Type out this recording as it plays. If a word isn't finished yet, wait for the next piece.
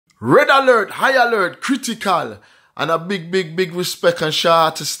Red alert, high alert, critical. And a big respect and shout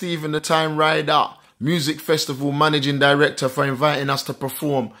out to Stephen the Time Rider, Music Festival Managing Director, for inviting us to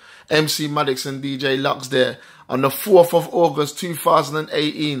perform. MC Madix and DJ Lux there on the 4th of August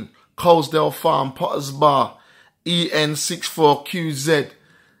 2018, Colesdale Farm, Potters Bar, EN64QZ.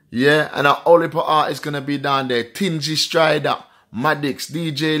 Yeah, and our whole heap of artists gonna be down there. Tingy Strider, Madix,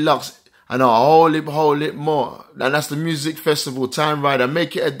 DJ Lux, and a whole heap more. And that's the Music Festival, Time Rider.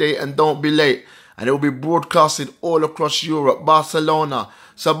 Make it a date and don't be late. And it will be broadcasted all across Europe, Barcelona.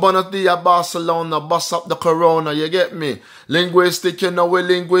 So buenos dias, Barcelona, bust up the corona, you get me? Linguistic, you know we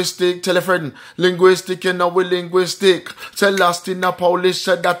linguistic. Tell a friend, linguistic, you know we linguistic. Say last in a Polish,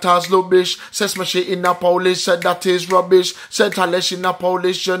 said that is rubbish. Say smashy in a Polish, said that is rubbish. Say talish in a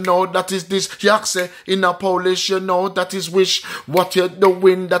Polish, you know that is this. Yak say in a Polish, you know that is wish. What you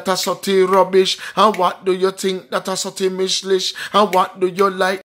doing that is sort of rubbish? And what do you think that is sort of mishlish? And what do you like?